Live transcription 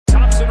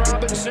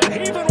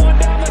Anderson heaving one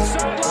down the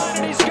sideline,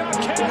 and he's got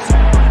Cass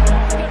Allen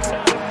over the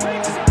top.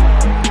 Big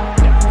side,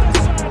 down the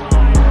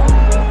sideline.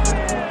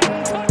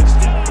 Ryan,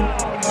 touchdown.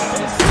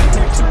 His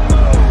signature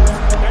move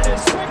and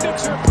his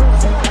signature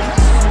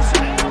performance.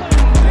 Allen,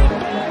 deep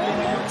ball one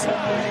more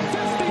time.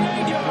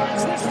 58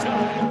 yards this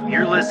time.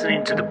 You're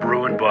listening to the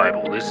Bruin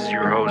Bible. This is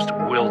your host,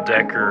 Will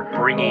Decker,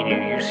 bringing you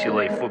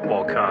UCLA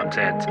football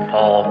content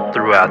all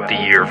throughout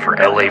the year for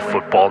LA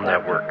Football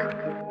Network.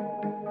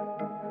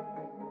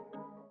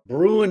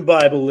 Bruin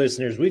Bible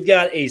listeners, we've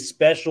got a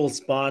special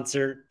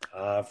sponsor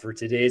for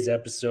today's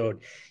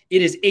episode.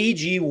 It is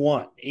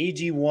AG1.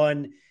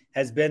 AG1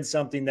 has been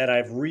something that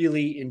I've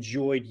really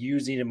enjoyed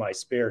using in my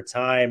spare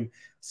time.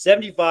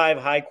 75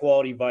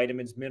 high-quality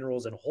vitamins,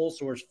 minerals, and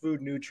whole-source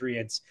food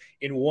nutrients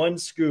in one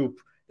scoop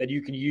that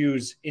you can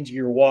use into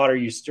your water.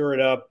 You stir it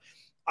up.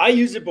 I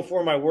use it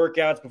before my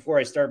workouts, before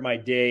I start my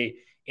day,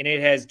 and it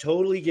has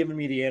totally given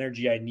me the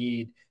energy I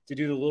need to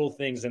do the little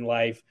things in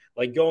life,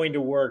 like going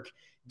to work,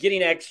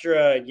 getting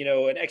extra,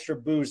 an extra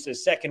boost, a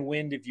second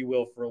wind, if you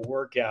will, for a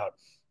workout.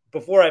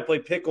 Before I play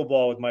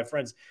pickleball with my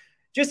friends,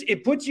 just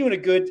it puts you in a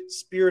good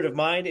spirit of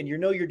mind, and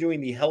you're doing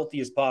the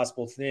healthiest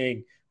possible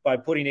thing by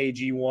putting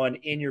AG1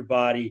 in your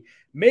body.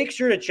 Make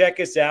sure to check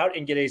us out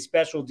and get a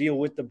special deal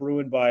with the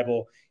Bruin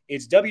Bible.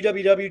 It's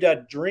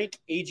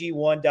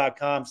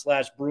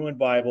www.drinkag1.com/Bruin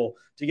Bible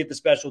to get the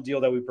special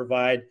deal that we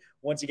provide.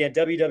 Once again,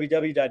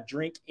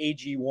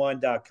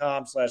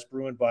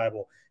 www.drinkag1.com/Bruin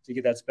Bible to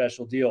get that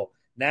special deal.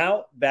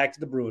 Now, back to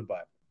the Bruin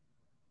Bible.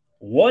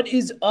 What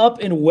is up,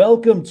 and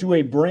welcome to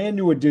a brand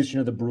new edition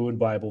of the Bruin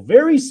Bible.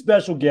 Very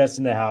special guest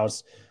in the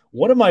house,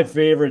 one of my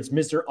favorites,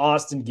 Mr.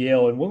 Austin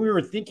Gayle. And when we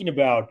were thinking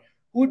about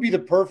who would be the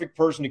perfect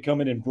person to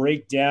come in and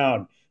break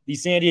down the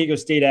San Diego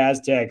State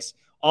Aztecs,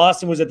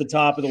 Austin was at the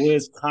top of the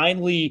list,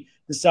 kindly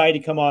decided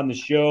to come on the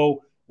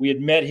show. We had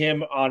met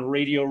him on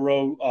Radio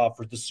Row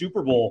for the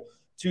Super Bowl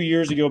 2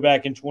 years ago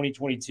back in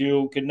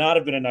 2022. Could not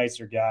have been a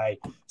nicer guy.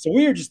 So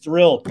we are just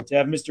thrilled to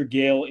have Mr.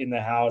 Gayle in the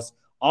house.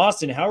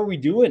 Austin, how are we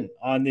doing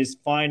on this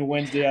fine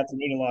Wednesday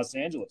afternoon in Los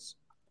Angeles?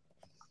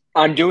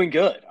 I'm doing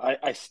good.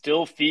 I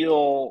still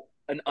feel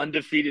an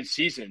undefeated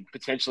season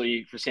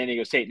potentially for San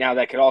Diego State. Now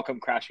that could all come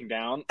crashing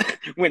down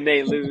when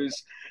they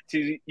lose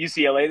to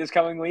UCLA this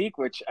coming week,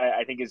 which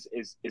I think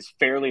is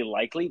fairly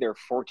likely. They're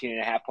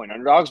 14.5-point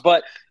underdogs.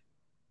 But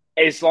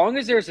as long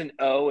as there's an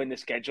O in the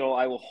schedule,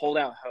 I will hold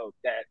out hope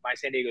that my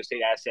San Diego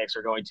State Aztecs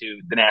are going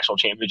to the national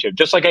championship,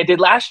 just like I did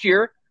last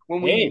year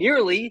when we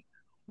nearly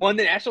won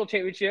the national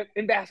championship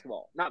in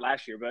basketball. Not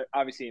last year, but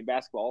obviously in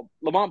basketball.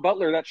 Lamont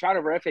Butler, that shot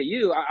over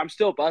FAU, I'm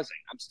still buzzing.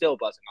 I'm still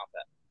buzzing off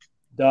that.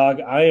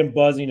 Dog, I am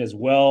buzzing as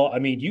well. I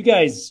mean, you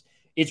guys,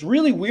 it's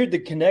really weird the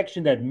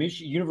connection that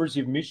University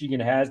of Michigan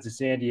has to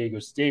San Diego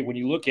State. When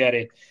you look at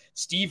it,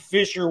 Steve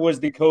Fisher was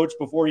the coach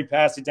before he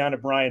passed it down to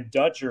Brian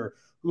Dutcher,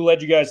 who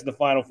led you guys to the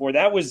Final Four.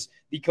 That was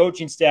the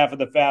coaching staff of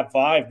the Fab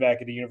Five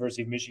back at the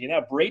University of Michigan.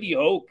 Now, Brady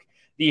Hoke,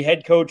 the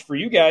head coach for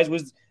you guys,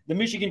 was the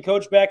Michigan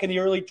coach back in the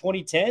early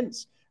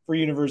 2010s for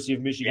University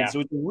of Michigan. Yeah. So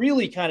it's a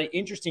really kind of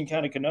interesting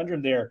kind of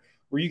conundrum there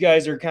where you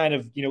guys are kind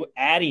of,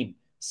 adding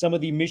some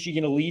of the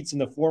Michigan elites and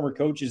the former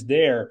coaches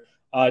there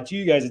to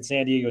you guys at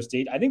San Diego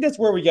State. I think that's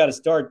where we got to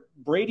start.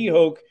 Brady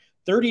Hoke,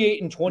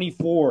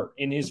 38-24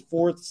 in his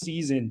fourth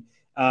season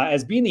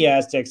as being the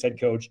Aztecs head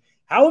coach.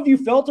 How have you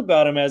felt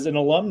about him as an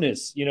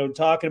alumnus,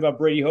 talking about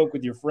Brady Hoke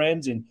with your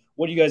friends, and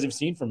what you guys have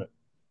seen from him?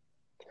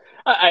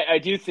 I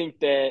do think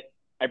that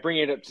I bring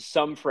it up to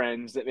some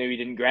friends that maybe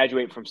didn't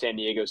graduate from San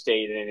Diego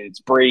State, and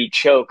it's Brady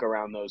choke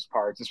around those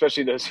parts,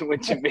 especially those who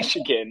went to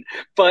Michigan.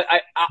 But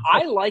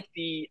I like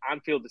the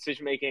on-field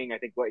decision-making. I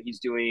think what he's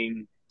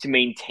doing to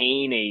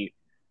maintain a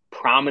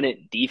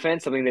prominent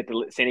defense, something that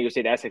the San Diego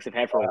State Aztecs have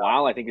had for a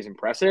while, I think is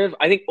impressive.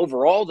 I think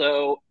overall,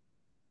 though,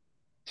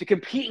 to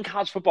compete in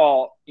college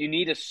football, you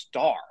need a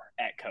star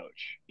at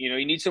coach. You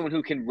need someone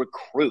who can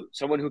recruit,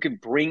 someone who can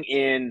bring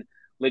in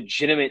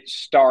legitimate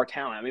star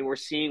talent. I mean, we're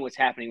seeing what's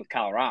happening with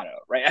Colorado,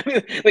 right? I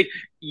mean,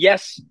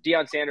 yes,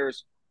 Deion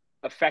Sanders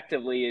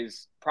effectively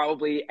is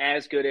probably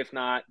as good, if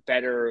not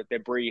better,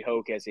 than Brady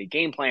Hoke as a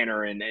game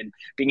planner and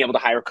being able to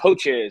hire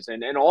coaches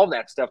and all of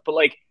that stuff. But,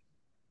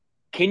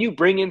 can you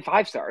bring in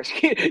 5 stars?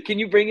 Can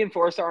you bring in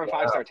 4-star and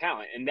 5-star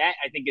talent? And that,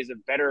 I think, is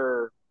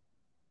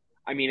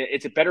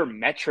it's a better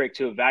metric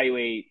to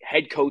evaluate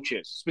head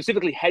coaches,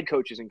 specifically head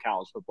coaches in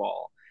college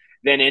football,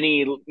 than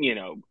any,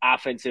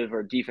 offensive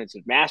or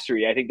defensive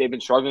mastery. I think they've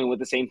been struggling with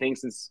the same thing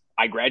since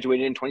I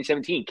graduated in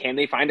 2017. Can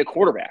they find a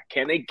quarterback?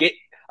 Can they get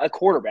a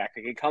quarterback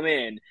that can come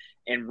in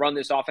and run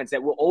this offense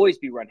that will always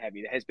be run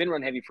heavy, that has been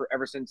run heavy for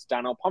ever since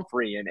Donnell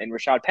Pumphrey and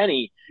Rashad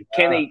Penny?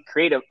 Can they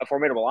create a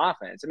formidable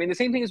offense? I mean, the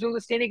same thing is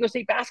with San Diego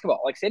State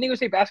basketball. San Diego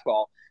State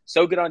basketball,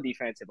 so good on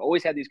defense. They've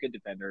always had these good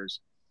defenders.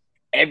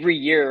 Every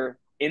year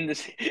in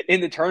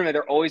the tournament,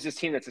 they're always this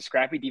team that's a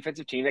scrappy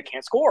defensive team that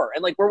can't score.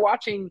 And we're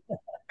watching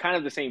kind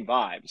of the same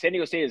vibe. San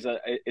Diego State is a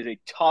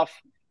tough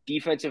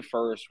defensive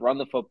first, run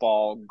the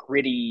football,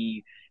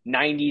 gritty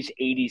 90s,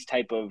 80s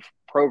type of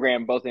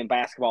program, both in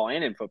basketball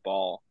and in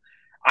football.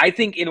 I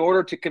think in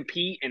order to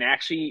compete and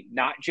actually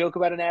not joke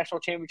about a national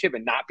championship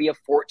and not be a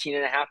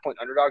 14.5-point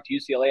underdog to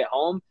UCLA at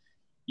home,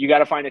 you got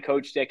to find a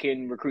coach that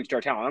can recruit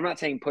star talent. I'm not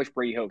saying push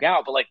Brady Hoke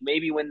out, but like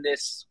maybe when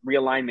this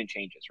realignment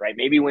changes, right?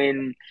 Maybe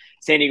when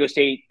San Diego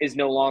State is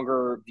no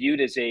longer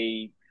viewed as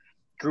a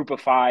group of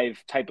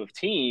 5 type of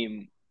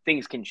team,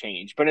 things can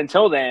change. But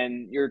until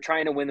then, you're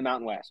trying to win the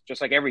Mountain West,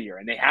 just like every year.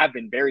 And they have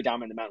been very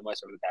dominant in the Mountain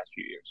West over the past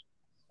few years.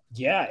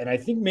 Yeah, and I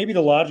think maybe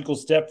the logical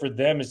step for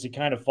them is to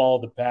kind of follow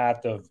the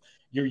path of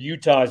your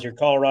Utahs, your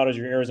Colorados,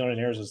 your Arizona, and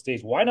Arizona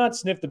States. Why not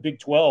sniff the Big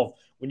 12?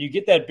 When you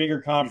get that bigger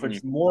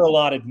conference, more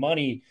allotted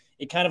money,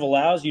 it kind of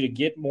allows you to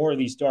get more of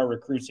these star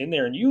recruits in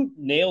there. And you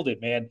nailed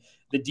it, man.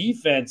 The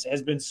defense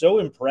has been so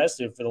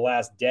impressive for the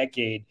last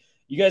decade.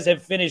 You guys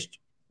have finished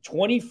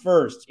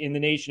 21st in the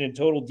nation in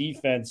total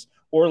defense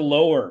or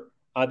lower.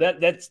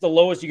 That's the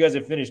lowest you guys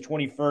have finished,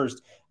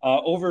 21st,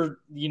 over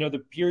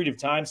the period of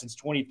time since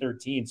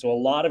 2013. So a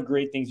lot of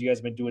great things you guys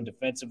have been doing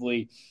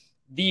defensively.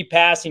 The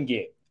passing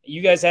game,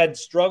 you guys had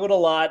struggled a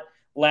lot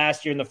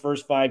last year in the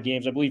first 5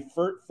 games. I believe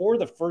for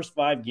the first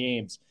 5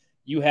 games,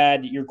 you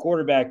had your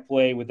quarterback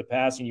play with the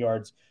passing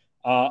yards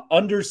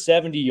under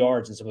 70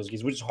 yards in some of those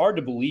games, which is hard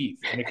to believe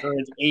in the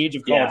current age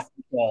of college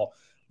football.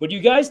 But you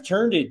guys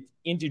turned it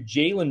into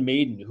Jalen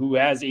Maiden, who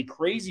has a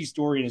crazy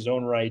story in his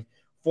own right.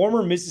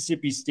 Former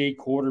Mississippi State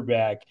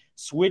quarterback,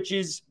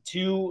 switches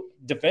to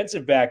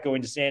defensive back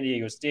going to San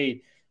Diego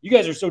State. You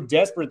guys are so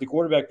desperate at the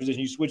quarterback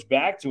position, you switch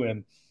back to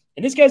him.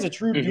 And this guy's a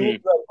true dual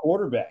threat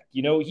quarterback.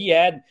 He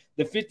had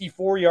the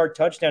 54-yard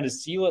touchdown to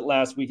seal it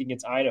last week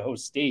against Idaho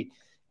State.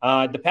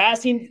 The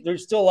passing,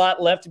 there's still a lot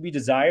left to be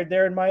desired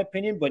there, in my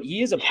opinion, but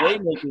he is a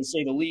playmaker, to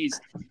say the least.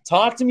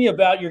 Talk to me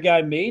about your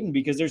guy Maiden,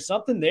 because there's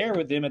something there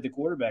with him at the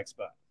quarterback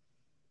spot.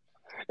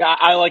 Yeah,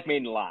 I like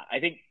Maiden a lot. I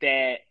think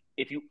that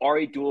if you are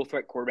a dual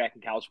threat quarterback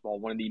in college football,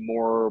 one of the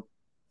more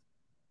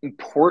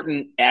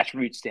important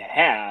attributes to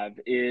have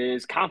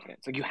is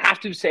confidence. Like, you have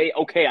to say,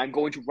 okay, I'm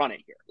going to run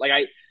it here. Like,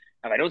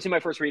 if I don't see my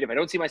first read, if I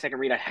don't see my second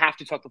read, I have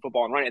to tuck the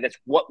football and run it. And that's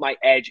what my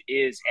edge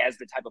is as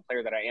the type of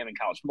player that I am in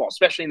college football,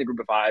 especially in the group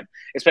of 5,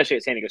 especially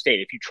at San Diego State.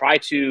 If you try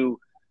to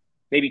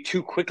maybe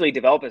too quickly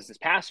develop as this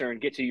passer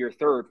and get to your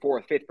 3rd,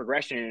 4th, 5th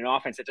progression in an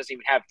offense that doesn't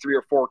even have 3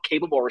 or 4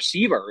 capable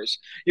receivers,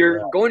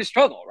 you're going to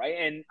struggle, right?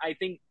 And I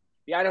think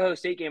the Idaho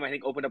State game,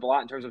 opened up a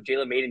lot in terms of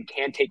Jalen Maiden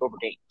can take over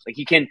games. Like,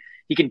 he can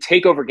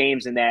take over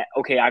games in that,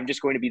 okay, I'm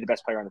just going to be the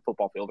best player on the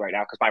football field right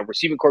now because my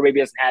receiving core maybe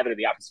doesn't have it, or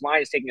the offensive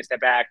line is taking a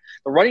step back.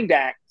 The running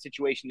back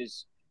situation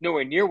is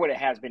nowhere near what it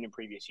has been in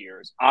previous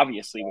years.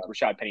 Obviously, with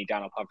Rashad Penny,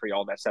 Donald Humphrey,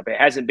 all that stuff, it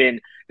hasn't been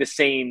the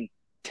same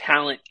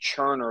talent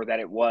churner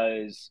that it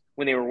was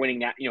when they were winning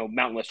that,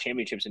 Mountain West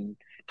championships in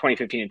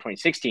 2015 and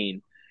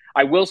 2016.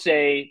 I will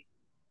say,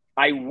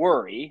 I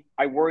worry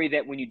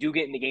that when you do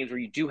get into games where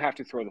you do have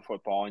to throw the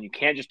football and you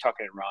can't just tuck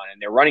it and run,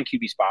 and they're running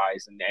QB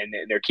spies and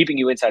they're keeping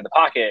you inside the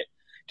pocket,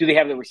 do they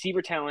have the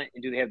receiver talent,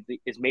 and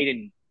is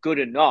Maiden good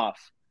enough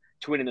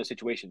to win in those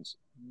situations?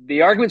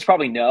 The argument's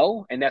probably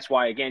no, and that's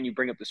why, again, you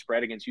bring up the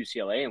spread against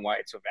UCLA and why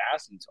it's so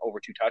vast and it's over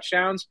 2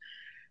 touchdowns.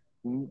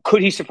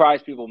 Could he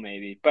surprise people?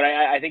 Maybe, but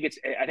I think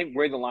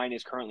where the line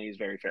is currently is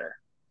very fair.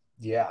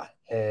 Yeah,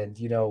 and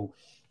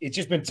it's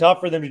just been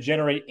tough for them to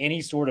generate any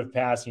sort of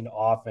passing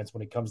offense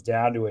when it comes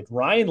down to it.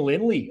 Ryan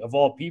Lindley, of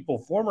all people,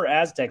 former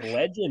Aztec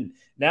legend,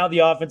 now the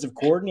offensive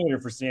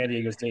coordinator for San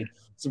Diego State.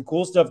 Some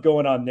cool stuff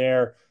going on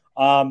there.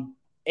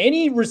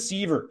 Any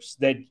receivers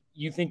that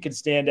you think could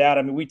stand out?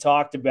 I mean, we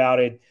talked about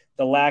it,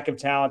 the lack of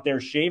talent there.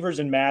 Shavers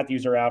and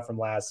Matthews are out from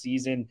last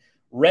season.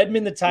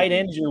 Redmond, the tight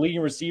end, is your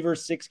leading receiver,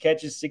 6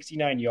 catches,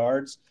 69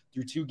 yards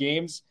through 2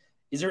 games.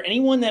 Is there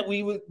anyone that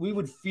we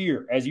would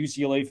fear as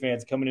UCLA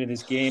fans coming into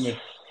this game if,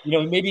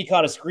 maybe he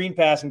caught a screen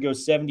pass and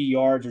goes 70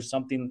 yards or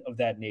something of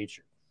that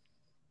nature?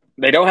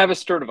 They don't have a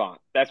Sturdivant,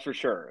 that's for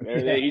sure.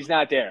 He's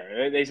not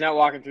there. He's not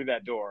walking through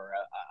that door.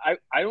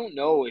 I don't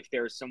know if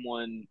there's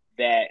someone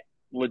that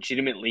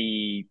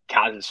legitimately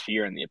causes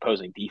fear in the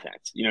opposing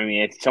defense. You know what I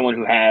mean? It's someone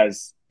who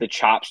has the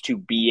chops to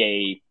be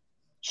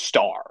a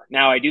star.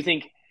 Now, I do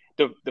think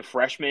the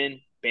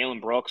freshman, Balin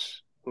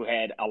Brooks, who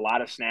had a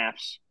lot of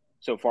snaps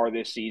so far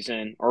this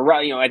season, or,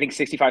 I think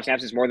 65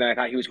 snaps is more than I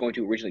thought he was going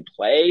to originally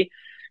play.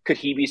 Could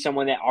he be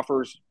someone that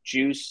offers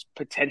juice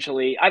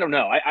potentially? I don't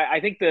know. I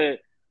think the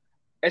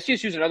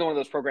SDSU is another one of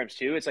those programs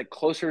too. It's like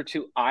closer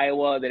to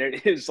Iowa than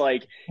it is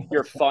like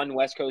your fun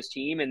West Coast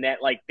team, and that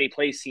like they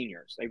play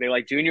seniors. Like they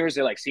like juniors,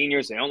 they like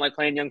seniors. They don't like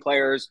playing young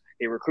players.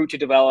 They recruit to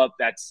develop.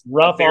 That's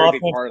rough a very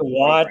offense big part of to the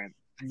watch. program.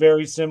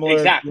 Very similar.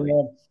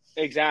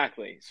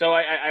 Exactly. So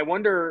I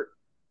wonder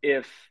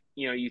if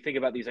you think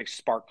about these like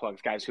spark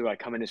plugs, guys who like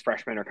come in as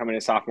freshmen or come in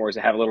as sophomores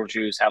that have a little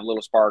juice, have a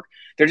little spark.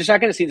 They're just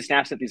not going to see the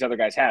snaps that these other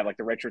guys have, like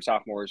the redshirt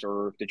sophomores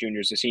or the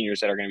juniors, the seniors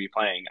that are going to be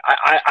playing.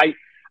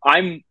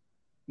 I'm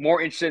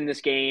more interested in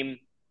this game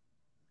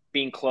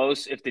being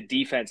close if the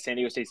defense, San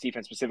Diego State's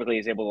defense specifically,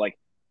 is able to like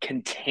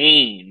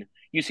contain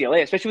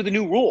UCLA, especially with the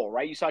new rule,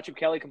 right? You saw Chip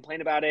Kelly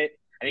complain about it,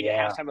 I think,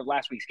 at halftime of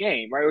last week's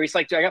game, right? Where he's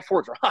like, I got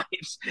 4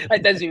 drives.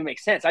 That doesn't even make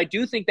sense. I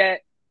do think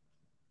that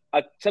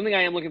something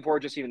I am looking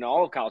forward to just even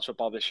all of college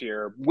football this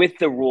year with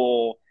the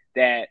rule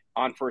that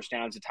on first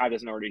downs the tie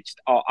doesn't already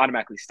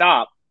automatically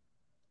stop.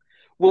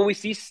 Will we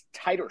see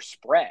tighter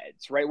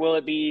spreads, right? Will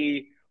it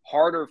be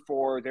harder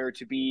for there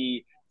to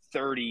be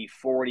 30,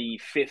 40,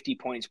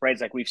 50-point spreads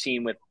like we've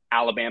seen with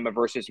Alabama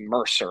versus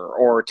Mercer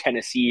or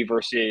Tennessee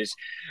versus,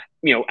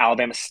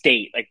 Alabama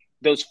State? Like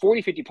those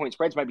 40, 50-point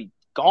spreads might be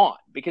gone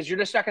because you're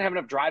just not going to have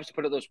enough drives to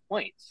put up those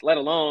points, let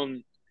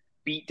alone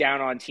beat down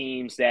on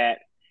teams that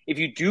if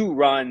you do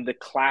run the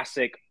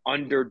classic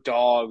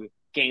underdog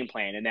game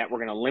plan and that we're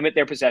going to limit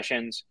their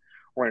possessions,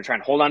 we're going to try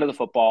and hold on to the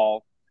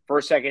football.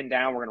 First, second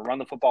down, we're going to run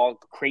the football,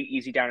 create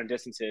easy down and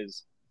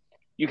distances.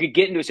 You could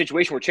get into a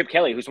situation where Chip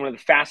Kelly, who's one of the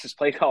fastest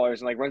play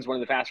callers and runs one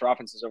of the faster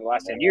offenses over the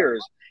last 10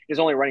 years, is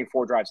only running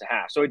 4 drives a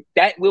half. So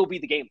that will be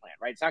the game plan,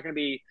 right? It's not going to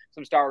be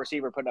some star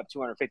receiver putting up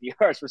 250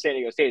 yards for San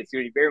Diego State. It's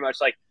going to be very much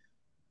like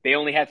they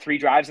only had 3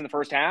 drives in the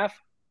first half.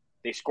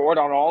 They scored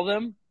on all of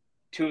them.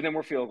 2 of them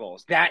were field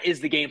goals. That is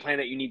the game plan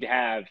that you need to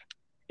have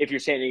if you're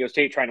San Diego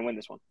State trying to win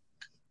this one.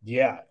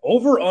 Yeah.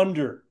 Over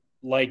under.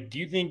 Do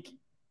you think,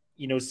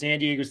 San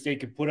Diego State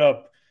could put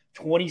up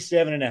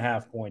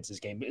 27.5 points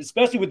this game,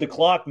 especially with the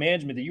clock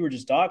management that you were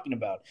just talking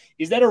about?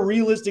 Is that a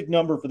realistic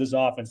number for this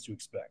offense to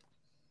expect?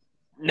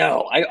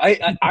 No,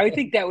 I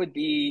think that would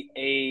be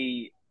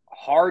a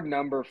hard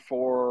number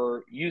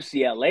for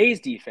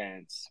UCLA's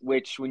defense,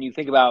 which when you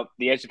think about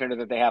the edge defender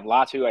that they have,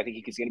 Latu, I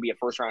think he's going to be a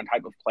first-round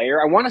type of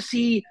player. I want to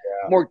see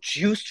more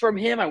juice from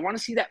him. I want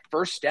to see that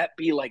first step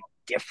be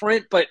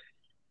different, but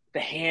the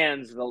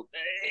hands,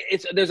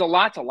 there's a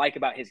lot to like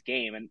about his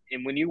game.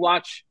 And when you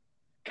watch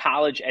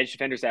college edge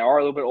defenders that are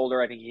a little bit older,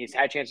 I think he's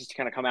had chances to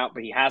kind of come out,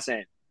 but he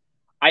hasn't.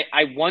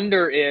 I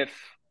wonder if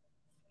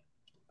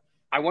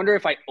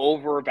I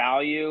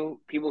overvalue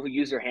people who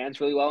use their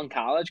hands really well in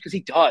college, because he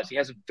does. He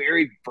has a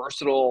very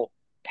versatile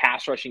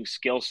pass rushing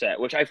skill set,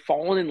 which I've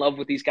fallen in love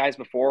with these guys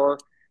before.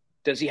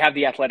 Does he have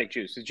the athletic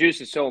juice? The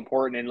juice is so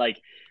important, and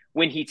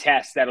when he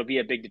tests, that'll be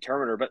a big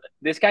determiner. But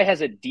this guy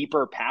has a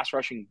deeper pass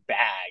rushing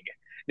bag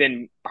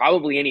than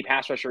probably any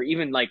pass rusher,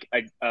 even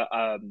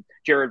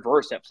Jared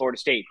Verse at Florida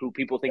State, who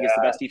people think is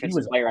the best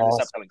defensive player in this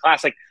upcoming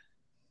class.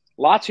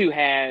 Latu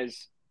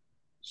has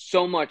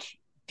so much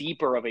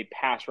deeper of a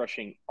pass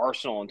rushing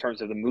arsenal in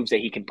terms of the moves that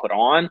he can put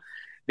on.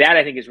 That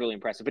I think is really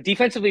impressive. But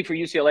defensively for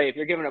UCLA, if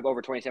you're giving up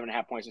over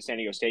 27.5 points to San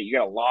Diego State, you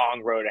got a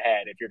long road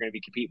ahead if you're going to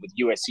be competing with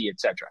USC, et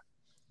cetera.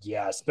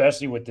 Yeah,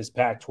 especially with this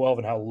Pac-12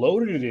 and how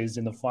loaded it is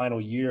in the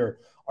final year.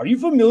 Are you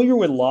familiar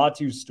with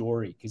Latu's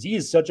story? Because he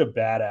is such a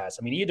badass.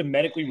 I mean, he had to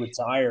medically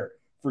retire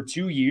for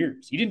 2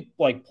 years. He didn't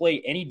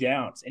play any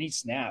downs, any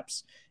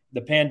snaps.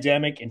 The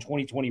pandemic in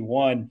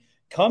 2021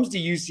 comes to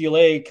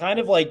UCLA, kind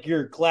of like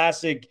your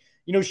classic,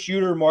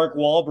 shooter Mark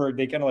Wahlberg.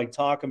 They kind of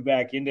talk him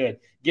back into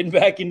getting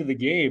back into the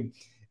game.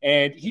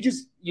 And he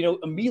just,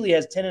 immediately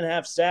has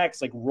 10.5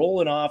 sacks,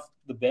 rolling off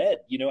the bed,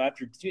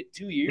 after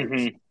 2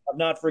 years of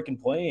not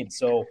freaking playing.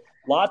 So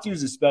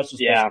Latu's a special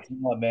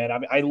talent, man. I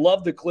mean, I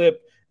love the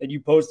clip that you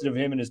posted of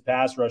him and his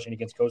pass rushing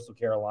against Coastal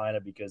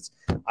Carolina, because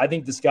I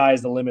think the sky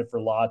is the limit for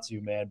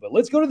Latu, man. But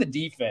let's go to the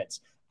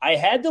defense. I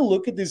had to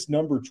look at this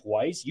number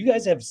twice. You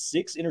guys have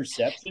 6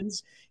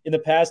 interceptions in the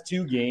past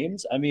 2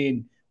 games. I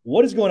mean,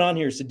 what is going on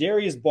here?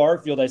 Sedarius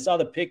Barfield, I saw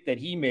the pick that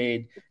he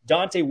made.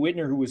 Dante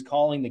Whitner, who was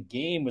calling the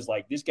game, was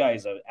like, this guy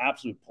is an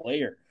absolute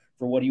player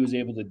for what he was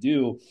able to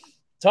do.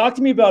 Talk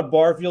to me about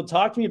Barfield.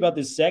 Talk to me about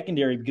this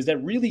secondary, because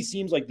that really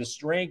seems like the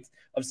strength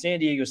of San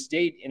Diego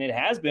State, and it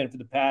has been for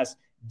the past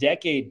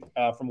decade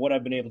from what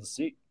I've been able to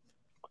see.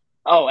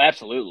 Oh,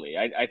 absolutely.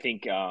 I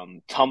think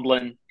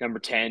Tumblin, number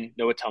 10,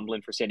 Noah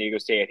Tumblin for San Diego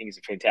State, I think he's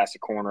a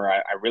fantastic corner.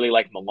 I really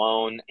like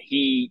Malone.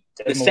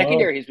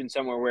 Secondary has been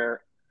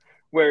somewhere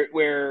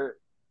where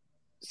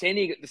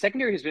the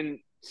secondary has been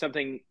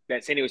something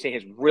that San Diego State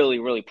has really,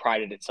 really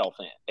prided itself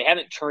in. They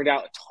haven't turned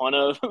out a ton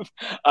of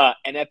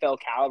NFL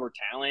caliber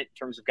talent in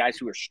terms of guys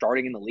who are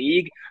starting in the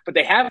league, but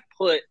they have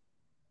put,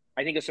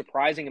 I think, a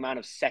surprising amount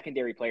of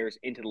secondary players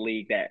into the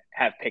league that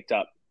have picked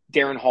up.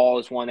 Darren Hall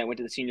is one that went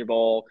to the Senior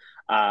Bowl.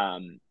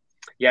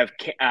 You have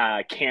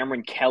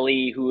Cameron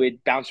Kelly, who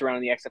had bounced around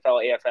in the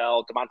XFL,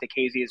 AFL. DeMonte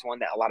Casey is one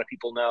that a lot of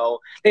people know.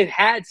 They've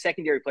had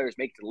secondary players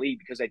make the league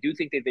because I do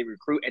think that they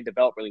recruit and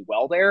develop really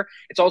well there.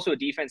 It's also a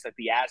defense like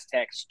the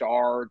Aztec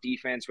Star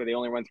defense, where they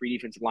only run 3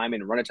 defensive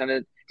linemen and run a ton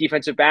of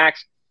defensive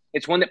backs.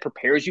 It's one that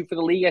prepares you for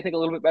the league, I think, a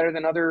little bit better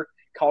than other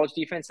college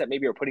defense that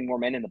maybe are putting more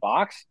men in the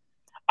box.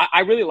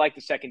 I really like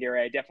the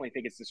secondary. I definitely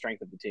think it's the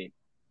strength of the team.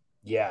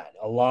 Yeah,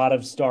 a lot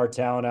of star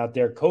talent out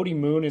there. Cody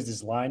Moon is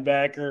this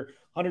linebacker,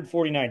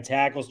 149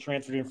 tackles,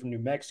 transferred in from New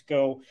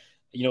Mexico,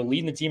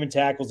 leading the team in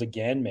tackles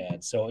again,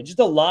 man. So just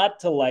a lot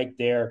to like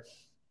there.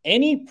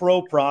 Any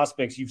pro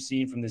prospects you've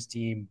seen from this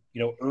team,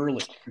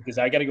 early? Because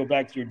I got to go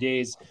back to your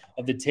days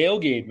of the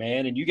tailgate,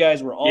 man, and you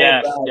guys were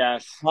all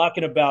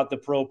talking about the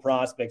pro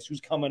prospects. Who's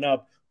coming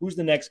up? Who's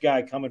the next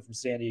guy coming from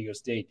San Diego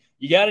State?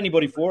 You got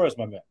anybody for us,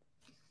 my man?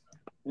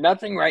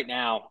 Nothing right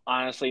now,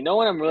 honestly. No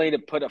one I'm really to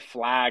put a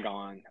flag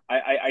on.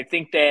 I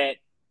think that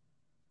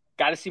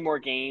got to see more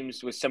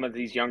games with some of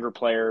these younger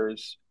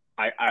players.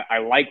 I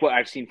like what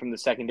I've seen from the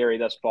secondary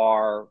thus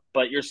far,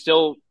 but you're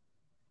still,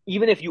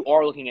 even if you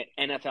are looking at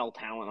NFL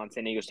talent on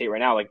San Diego State right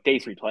now, like day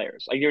three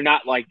players, like you're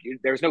not like,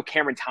 there's no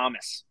Cameron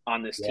Thomas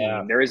on this Yeah.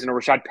 team. There isn't a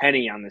Rashad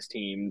Penny on this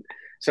team.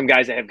 Some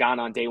guys that have gone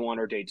on day one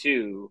or day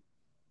two.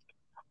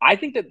 I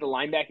think that the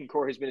linebacking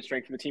core has been a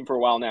strength for the team for a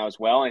while now as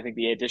well. I think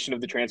the addition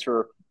of the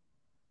transfer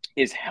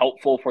is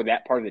helpful for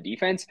that part of the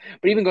defense.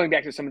 But even going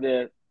back to some of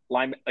the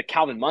line, like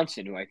Calvin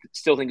Munson, who I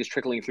still think is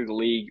trickling through the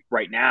league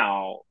right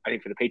now, I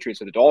think for the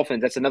Patriots or the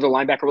Dolphins, that's another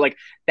linebacker where like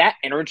that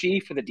energy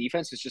for the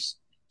defense is just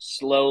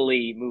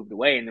slowly moved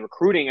away. And the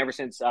recruiting ever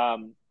since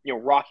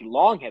Rocky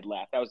Long had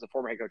left, that was the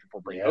former head coach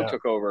before Brady Hoke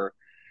took over.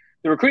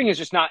 The recruiting has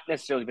just not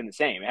necessarily been the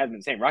same. It hasn't been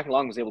the same. Rocky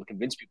Long was able to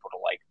convince people to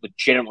like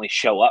legitimately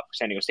show up for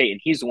San Diego State,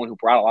 and he's the one who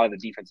brought a lot of the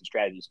defensive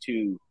strategies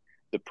to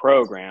the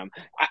program.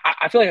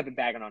 I feel like I've been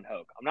bagging on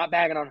Hoke. I'm not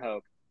bagging on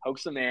Hoke.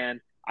 Hoke's the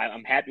man.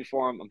 I'm happy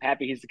for him. I'm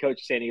happy he's the coach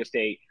of San Diego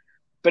State.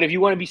 But if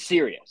you want to be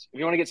serious, if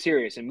you want to get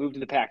serious and move to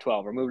the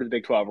Pac-12 or move to the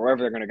Big 12 or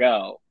wherever they're going to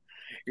go,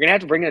 you're going to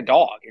have to bring in a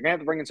dog. You're going to have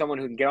to bring in someone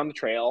who can get on the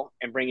trail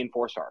and bring in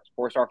 4 stars,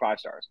 4-star, 5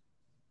 stars.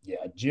 Yeah,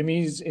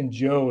 Jimmy's and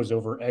Joe's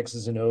over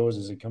X's and O's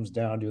as it comes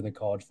down to in the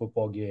college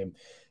football game.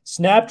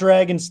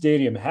 Snapdragon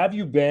Stadium, have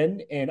you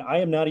been? And I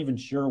am not even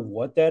sure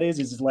what that is.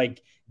 Is it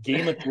like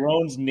Game of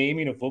Thrones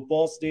naming a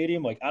football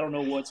stadium? Like, I don't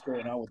know what's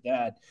going on with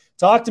that.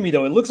 Talk to me,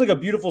 though. It looks like a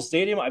beautiful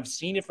stadium. I've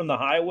seen it from the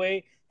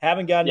highway.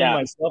 Haven't gotten in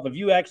myself. Have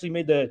you actually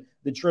made the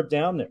trip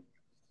down there?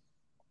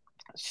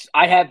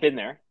 I have been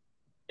there.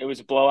 It was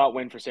a blowout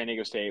win for San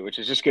Diego State, which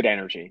is just good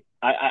energy.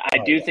 I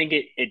do think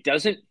it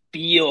doesn't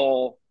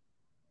feel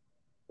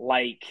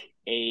like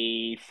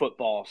a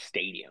football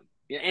stadium.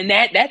 And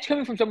that's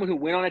coming from someone who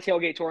went on a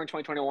tailgate tour in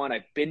 2021.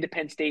 I've been to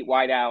Penn State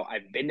Wideout.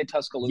 I've been to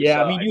Tuscaloosa.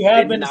 Yeah, I mean, you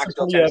have been to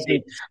Knoxville,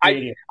 Tennessee.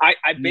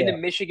 I've been to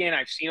Michigan.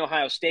 I've seen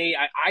Ohio State.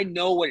 I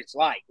know what it's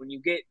like.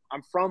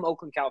 I'm from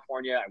Oakland,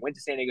 California. I went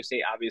to San Diego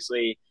State,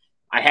 obviously.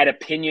 I had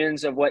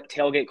opinions of what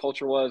tailgate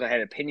culture was. I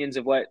had opinions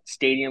of what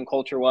stadium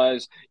culture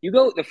was.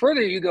 The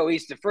further you go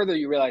east, the further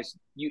you realize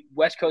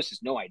West Coast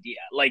has no idea.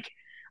 Like,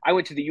 I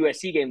went to the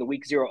USC game, the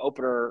week 0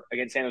 opener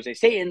against San Jose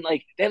State, and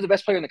like they have the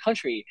best player in the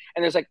country,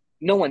 and there's like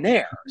no one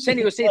there. San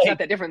Diego State's not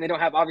that different. They don't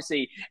have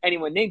obviously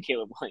anyone named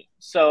Caleb Williams.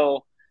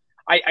 So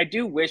I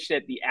do wish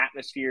that the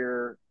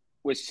atmosphere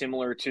was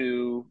similar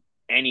to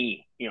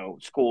any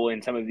school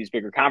in some of these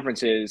bigger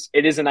conferences.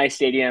 It is a nice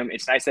stadium.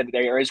 It's nice that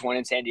there is one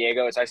in San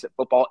Diego. It's nice that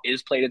football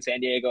is played in San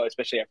Diego,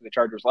 especially after the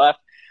Chargers left.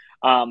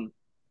 But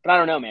I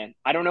don't know, man.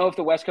 I don't know if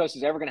the West Coast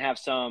is ever going to have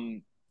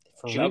some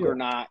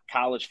juggernaut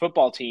college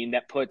football team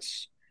that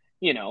puts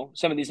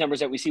some of these numbers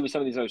that we see with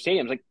some of these other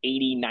stadiums, like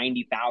 80,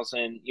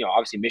 90,000,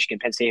 obviously Michigan,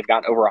 Penn State have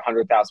gotten over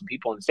 100,000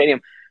 people in the stadium.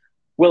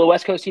 Will a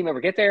West Coast team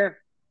ever get there?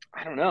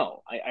 I don't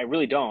know. I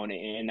really don't.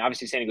 And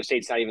obviously San Diego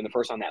State's not even the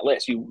first on that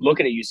list. You look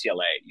at a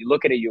UCLA, you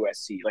look at a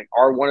USC, like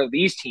are one of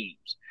these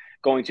teams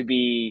going to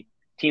be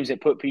teams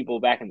that put people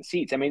back in the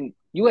seats? I mean,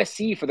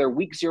 USC for their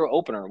week 0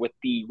 opener with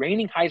the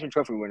reigning Heisman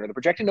Trophy winner, the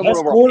projected number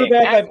best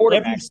quarterback I've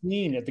ever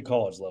seen at the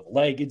college level.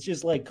 Like, it's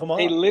just like, come on.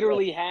 They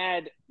literally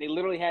had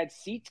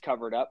seats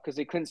covered up because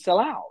they couldn't sell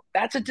out.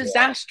 That's a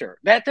disaster.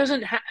 That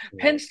doesn't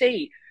Penn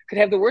State could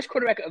have the worst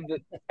quarterback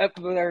of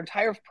their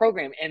entire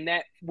program, and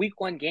that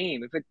week 1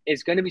 game, if it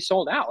is going to be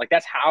sold out, like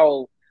that's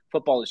how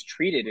football is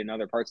treated in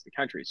other parts of the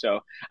country. So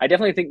I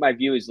definitely think my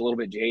view is a little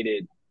bit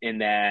jaded in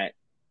that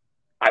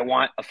I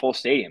want a full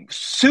stadium.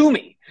 Sue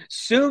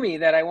me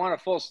that I want a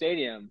full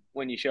stadium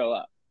when you show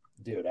up.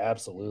 Dude,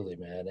 absolutely,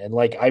 man. And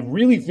like, I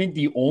really think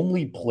the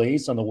only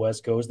place on the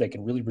West Coast that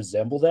can really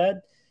resemble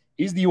that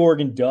is the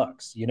Oregon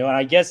Ducks, and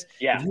I guess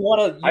if you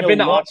want to, I've been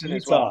to Autzen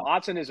as well.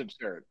 Autzen is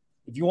absurd.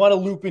 If you want to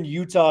loop in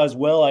Utah as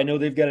well, I know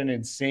they've got an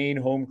insane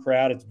home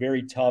crowd. It's a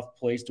very tough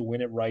place to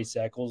win at Rice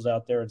Eccles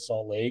out there in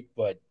Salt Lake.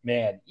 But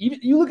man, even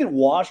you look at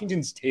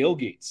Washington's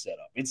tailgate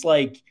setup. It's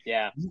like,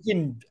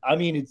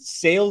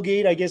 it's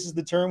sailgate, I guess is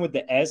the term with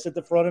the S at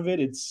the front of it.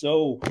 It's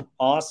so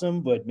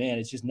awesome, but man,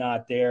 it's just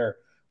not there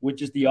with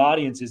just the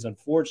audiences,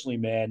 unfortunately,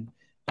 man.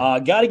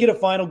 Got to get a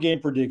final game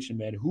prediction,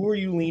 man. Who are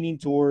you leaning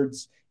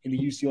towards in the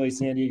UCLA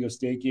San Diego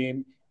State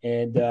game?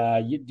 And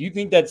do you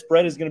think that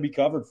spread is going to be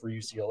covered for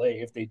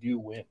UCLA if they do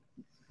win?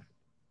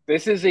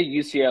 This is a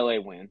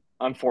UCLA win,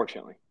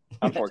 unfortunately.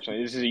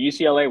 This is a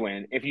UCLA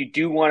win. If you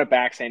do want to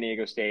back San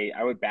Diego State,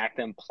 I would back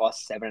them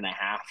plus 7.5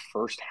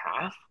 first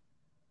half,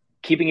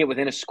 keeping it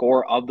within a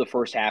score of the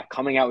first half,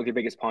 coming out with your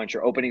biggest punch,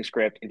 your opening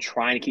script, and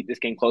trying to keep this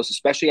game close,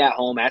 especially at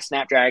home at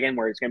Snapdragon,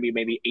 where it's going to be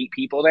maybe 8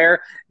 people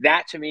there.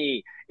 That, to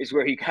me, is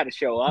where you got to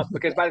show up,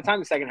 because by the time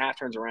the second half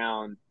turns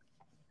around,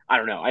 I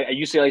don't know.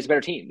 UCLA is a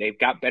better team. They've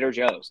got better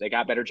Joes. They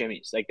got better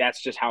Jimmies. Like,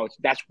 that's just how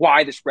that's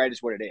why the spread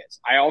is what it is.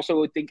 I also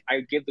would think I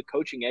would give the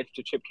coaching edge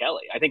to Chip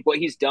Kelly. I think what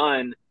he's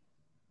done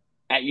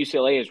at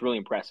UCLA is really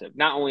impressive,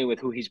 not only with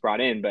who he's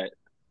brought in, but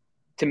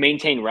to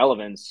maintain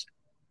relevance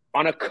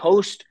on a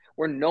coast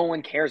where no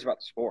one cares about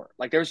the sport.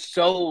 Like, there's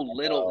so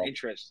little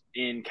interest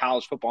in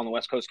college football on the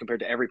West Coast compared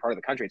to every part of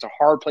the country. It's a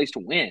hard place to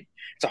win.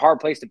 It's a hard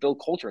place to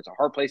build culture. It's a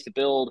hard place to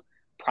build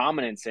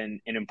prominence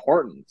and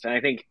importance. And I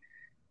think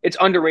it's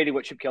underrated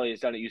what Chip Kelly has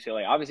done at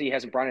UCLA. Obviously, he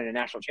hasn't brought in a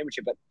national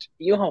championship, but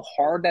you know how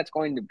hard that's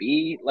going to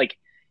be? Like,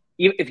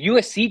 if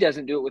USC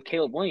doesn't do it with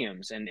Caleb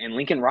Williams and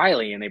Lincoln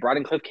Riley, and they brought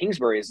in Cliff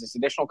Kingsbury as this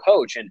additional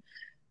coach, and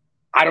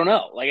I don't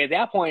know. Like, at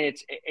that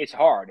point, it's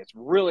hard. It's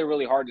really,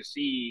 really hard to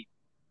see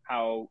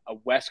how a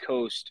West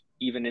Coast,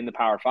 even in the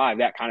Power Five,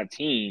 that kind of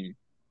team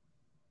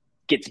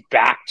gets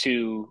back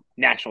to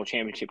national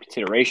championship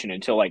consideration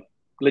until, like,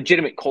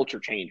 legitimate culture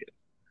changes.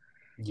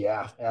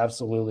 Yeah,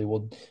 absolutely.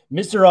 Well,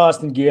 Mr.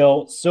 Austin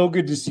Gayle, so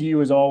good to see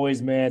you as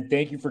always, man.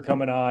 Thank you for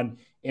coming on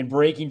and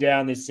breaking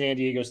down this San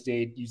Diego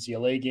State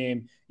UCLA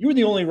game. You were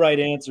the only right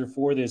answer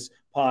for this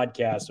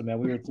podcast. So, man,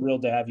 we were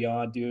thrilled to have you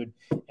on, dude.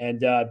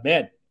 And,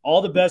 man,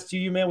 all the best to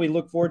you, man. We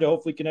look forward to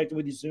hopefully connecting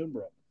with you soon,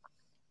 bro.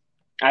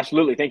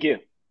 Absolutely. Thank you.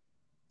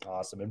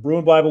 Awesome. And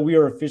Bruin Bible, we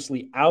are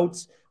officially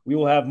out. We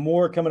will have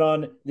more coming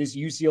on this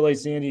UCLA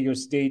San Diego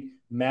State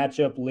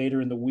matchup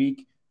later in the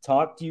week.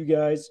 Talk to you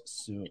guys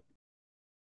soon.